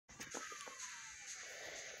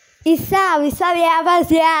E salve, salve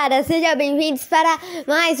rapaziada, sejam bem-vindos para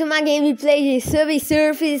mais uma gameplay de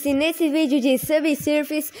Subsurfers. E nesse vídeo de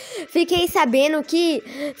Subsurfers fiquei sabendo que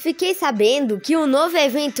o novo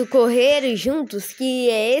evento Correr Juntos, que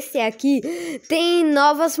é esse aqui, tem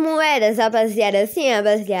novas moedas, rapaziada. Sim,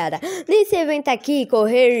 rapaziada, nesse evento aqui,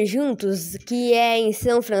 Correr Juntos, que é em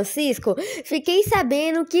São Francisco, fiquei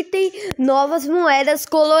sabendo que tem novas moedas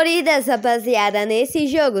coloridas, rapaziada, nesse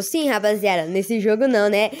jogo. Sim, rapaziada, nesse jogo não,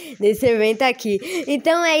 né? Nesse evento aqui.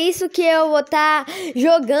 Então é isso que eu vou estar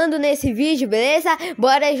jogando nesse vídeo, beleza?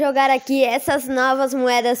 Bora jogar aqui essas novas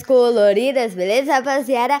moedas coloridas, beleza,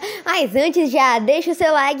 rapaziada? Mas antes, já deixa o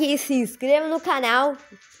seu like e se inscreva no canal.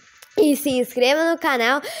 E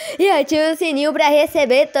ativa o sininho para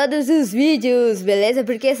receber todos os vídeos, beleza?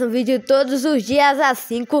 Porque são vídeos todos os dias às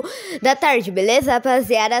 5 da tarde, beleza,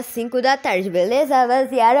 rapaziada? Às 5 da tarde, beleza,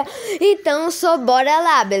 rapaziada? Então, só bora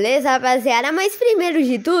lá, beleza, rapaziada? Mas primeiro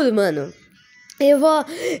de tudo, mano, eu vou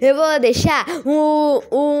deixar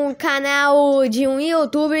um canal de um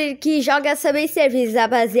youtuber que joga Subsurfers,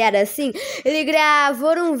 rapaziada. Assim, ele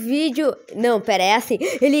gravou um vídeo. Não, pera, é assim.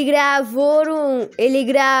 Ele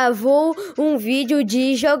gravou um vídeo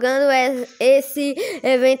de jogando esse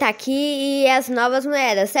evento aqui e as novas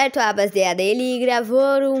moedas, certo, rapaziada? Ele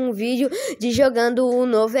gravou um vídeo de jogando o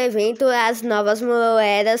novo evento, as novas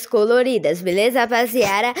moedas coloridas, beleza,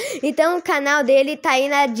 rapaziada? Então o canal dele tá aí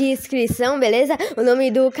na descrição, beleza? O nome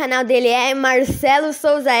do canal dele é MARCELO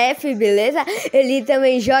SOUZA F, beleza? Ele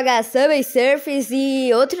também joga Subsurfers e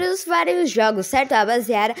outros vários jogos, certo,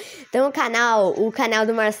 rapaziada? Então o canal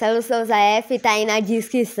do MARCELO SOUZA F tá aí na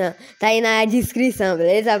descrição.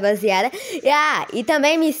 Beleza, rapaziada? E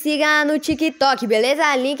também me siga no TikTok,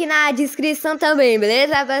 beleza? Link na descrição também,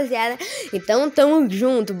 beleza, rapaziada? Então tamo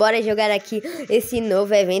junto, bora jogar aqui esse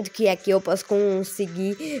novo evento, que aqui eu posso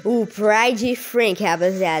conseguir o Pride Frank,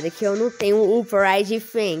 rapaziada, que eu não tenho o Pride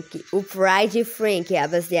Frank,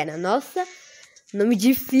 rapaziada. Nossa, nome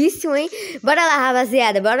difícil, hein? Bora lá,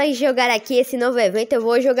 rapaziada, bora jogar aqui esse novo evento. Eu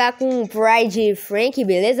vou jogar com o Pride Frank,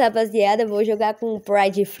 beleza, rapaziada? Vou jogar com o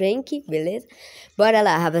Pride Frank, beleza? Bora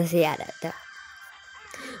lá, rapaziada, tá?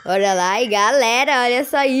 Bora lá, e galera, olha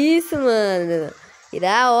só isso, mano. Que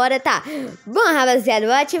da hora, tá? Bom, rapaziada,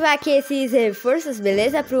 vou ativar aqui esses reforços,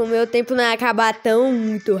 beleza? Pro meu tempo não acabar tão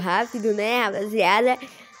muito rápido, né, rapaziada?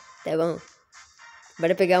 Tá bom.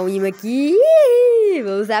 Bora pegar um imã aqui.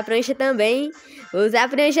 Vou usar a prancha também.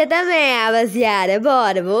 Rapaziada.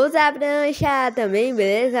 Bora. Vou usar a prancha também,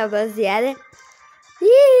 beleza, rapaziada?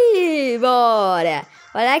 Bora.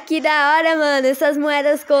 Olha que da hora, mano. Essas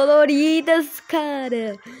moedas coloridas,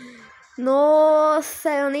 cara.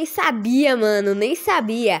 Nossa, eu nem sabia, mano. Nem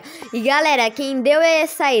sabia. E galera, quem deu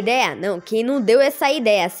essa ideia... Não, quem não deu essa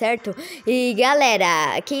ideia, certo? E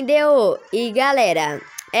galera,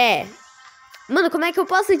 Mano, como é que eu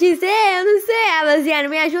posso dizer? Eu não sei, rapaziada.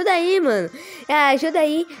 Me ajuda aí, mano. Ajuda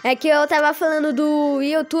aí. É que eu tava falando do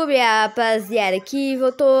YouTube, rapaziada, que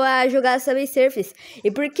voltou a jogar Subsurfers. E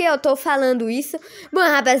por que eu tô falando isso? Bom,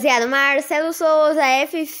 rapaziada, o MARCELO SOUZA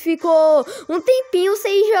F ficou um tempinho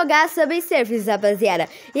sem jogar Subsurfers, rapaziada.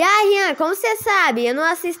 E Rian, como você sabe? Eu não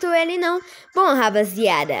assisto ele, não. Bom,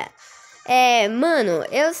 rapaziada, mano,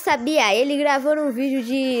 eu sabia, ele gravou um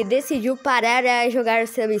vídeo decidiu parar a jogar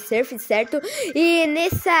Subsurfers, certo? E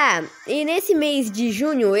nesse mês de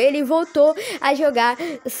junho ele voltou a jogar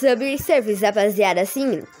Subsurfers, rapaziada,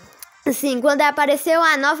 Assim, quando apareceu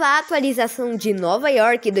a nova atualização de Nova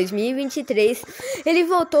York 2023, ele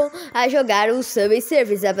voltou a jogar o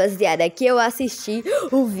Subsurfers, rapaziada, que eu assisti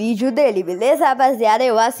o vídeo dele, beleza, rapaziada?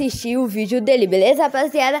 Beleza,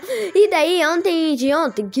 rapaziada? E daí, ontem,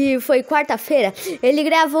 que foi quarta-feira, ele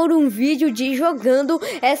gravou um vídeo de jogando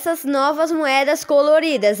essas novas moedas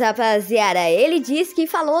coloridas, rapaziada. Ele disse que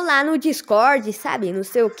falou lá no Discord, sabe? Não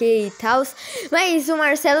sei o que e tal. Mas o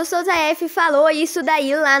MARCELO SOUZA F falou isso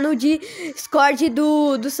daí lá no Discord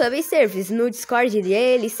do Subsurfers, no Discord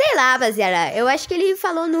dele, sei lá, rapaziada. Eu acho que ele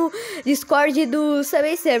falou no Discord do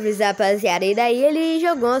Subsurfers, rapaziada. E daí ele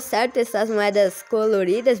jogou, certo? Essas moedas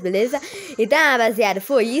coloridas, beleza? Então, rapaziada,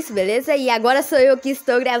 foi isso, beleza? E agora sou eu que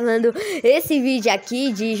estou gravando esse vídeo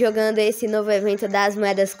aqui de jogando esse novo evento das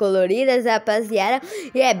moedas coloridas, rapaziada.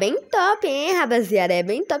 E é bem top, hein, rapaziada? É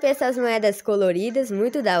bem top essas moedas coloridas,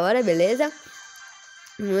 muito da hora, beleza?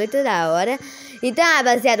 Muito da hora. Então,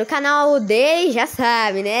 rapaziada, o canal dele já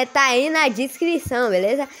sabe, né? Tá aí na descrição,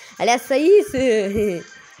 beleza? Olha só isso.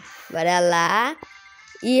 Bora lá.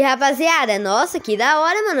 E, rapaziada, nossa, que da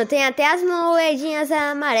hora, mano. Tem até as moedinhas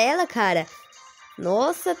amarelas, cara.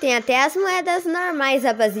 Nossa, tem até as moedas normais,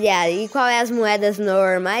 rapaziada. E qual é as moedas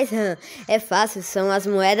normais? É fácil, são as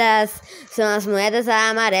moedas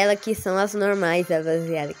amarelas que são as normais,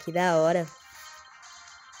 rapaziada. Que da hora.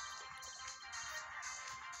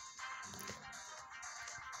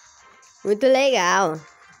 Muito legal.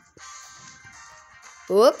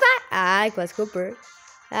 Opa! Ai, quase que eu perco.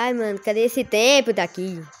 Ai, mano, cadê esse tempo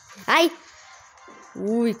daqui? Ai!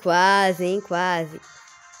 Ui, quase, hein, quase.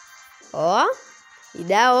 Ó, que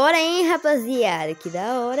da hora, hein, rapaziada. Que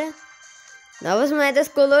da hora. Novas moedas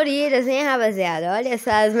coloridas, hein, rapaziada. Olha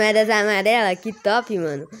essas moedas amarelas. Que top,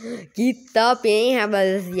 mano. Que top, hein,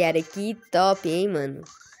 rapaziada. Que top, hein, mano.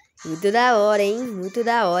 Muito da hora, hein. Muito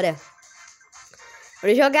da hora.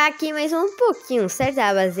 Bora jogar aqui mais um pouquinho, certo,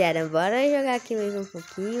 rapaziada? Bora jogar aqui mais um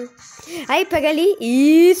pouquinho. Aí, pega ali.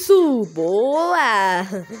 Isso! Boa!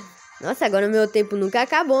 Nossa, agora o meu tempo nunca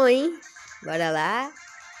acabou, hein? Bora lá.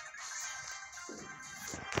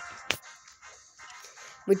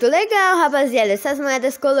 Muito legal, rapaziada. Essas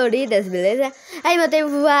moedas coloridas, beleza? Aí, meu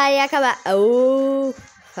tempo vai acabar.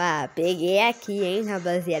 Ufa! Peguei aqui, hein,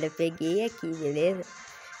 rapaziada? Peguei aqui, beleza?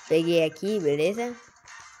 Peguei aqui, beleza?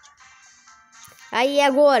 Aí,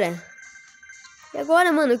 agora? E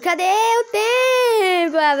agora, mano? Cadê o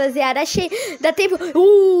tempo, rapaziada? Achei. Dá tempo.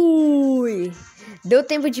 Ui! Deu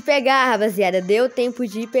tempo de pegar, rapaziada. Deu tempo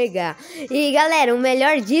de pegar. E, galera, o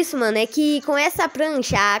melhor disso, mano, é que com essa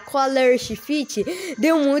prancha, a Color Fit,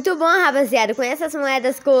 deu muito bom, rapaziada. Com essas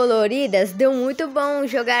moedas coloridas, deu muito bom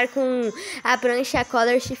jogar com a prancha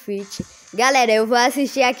Color Fit. Galera, eu vou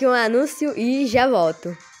assistir aqui um anúncio e já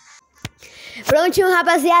volto. Prontinho,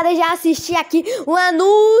 rapaziada, já assisti aqui o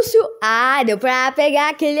anúncio. Ah, deu pra pegar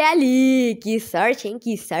aquele ali. Que sorte, hein?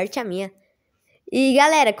 Que sorte a minha. E,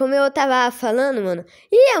 galera, como eu tava falando, mano.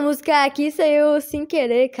 E a música aqui saiu sem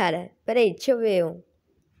querer, cara. Pera aí, deixa eu ver.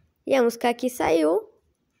 E a música aqui saiu.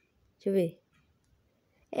 Deixa eu ver.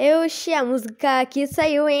 Oxi, a música aqui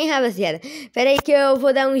saiu, hein, rapaziada. Pera aí que eu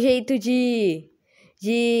vou dar um jeito de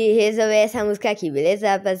resolver essa música aqui, beleza,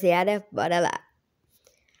 rapaziada? Bora lá.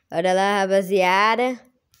 Bora lá, rapaziada.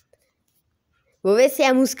 Vou ver se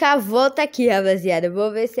a música volta aqui, rapaziada.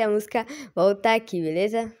 Vou ver se a música volta aqui,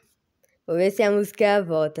 beleza? Vou ver se a música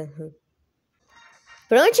volta.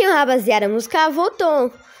 Prontinho, rapaziada. A música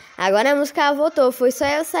voltou. Agora a música voltou. Foi só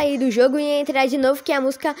eu sair do jogo e entrar de novo que a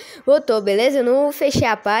música voltou, beleza? Eu não fechei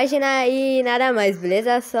a página e nada mais,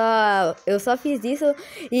 beleza? Eu só fiz isso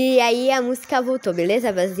e aí a música voltou, beleza,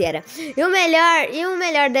 rapaziada? E o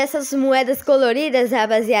melhor dessas moedas coloridas,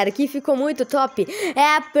 rapaziada, que ficou muito top,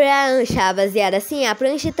 é a prancha, rapaziada. Sim, a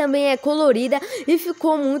prancha também é colorida e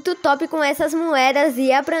ficou muito top com essas moedas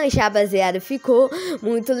e a prancha, rapaziada. Ficou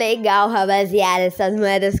muito legal, rapaziada, essas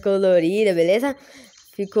moedas coloridas, beleza?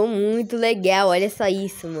 Ficou muito legal, olha só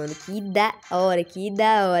isso, mano. Que da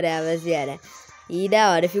hora, rapaziada. Que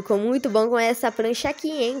da hora, ficou muito bom com essa prancha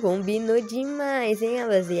aqui, hein? Combinou demais, hein,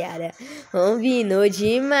 rapaziada? Combinou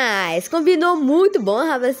demais. Combinou muito bom,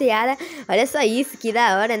 rapaziada. Olha só isso, que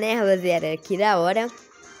da hora, né, rapaziada? Que da hora.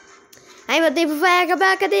 Ai, meu tempo vai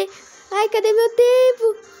acabar, cadê? Ai, cadê meu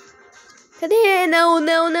tempo? Cadê? Não.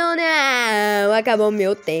 Acabou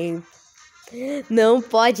meu tempo. Não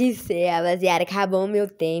pode ser, rapaziada. Acabou o meu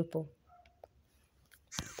tempo.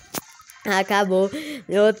 Acabou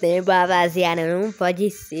meu tempo, rapaziada. Não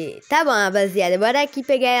pode ser. Tá bom, rapaziada. Bora aqui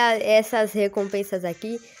pegar essas recompensas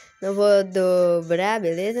aqui. Não vou dobrar,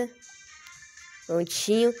 beleza?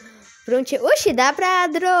 Prontinho. Prontinho. Oxi, dá pra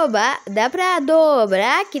dobrar. Dá pra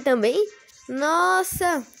dobrar aqui também?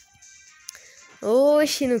 Nossa.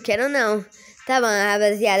 Oxi, não quero não. Tá bom,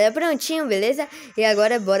 rapaziada, prontinho, beleza? E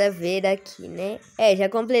agora bora ver aqui, né? Já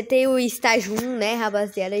completei o estágio 1, né,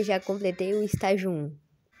 rapaziada? Já completei o estágio 1.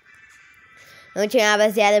 Prontinho,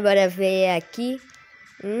 rapaziada, bora ver aqui.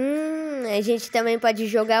 A gente também pode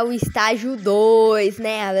jogar o estágio 2,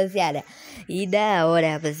 né, rapaziada? E da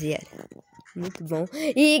hora, rapaziada. Muito bom.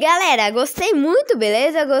 E, galera, gostei muito,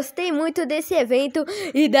 beleza? Gostei muito desse evento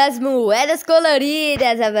e das moedas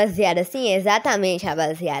coloridas, rapaziada. Sim, exatamente,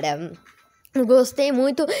 rapaziada. Gostei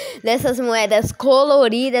muito dessas moedas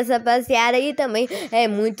coloridas, rapaziada, e também é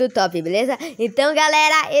muito top, beleza? Então,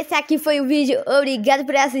 galera, esse aqui foi o vídeo. Obrigado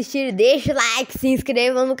por assistir. Deixa o like, se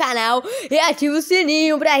inscreva no canal e ativa o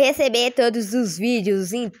sininho para receber todos os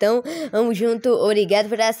vídeos. Então, vamos junto. Obrigado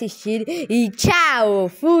por assistir e tchau.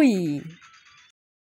 Fui!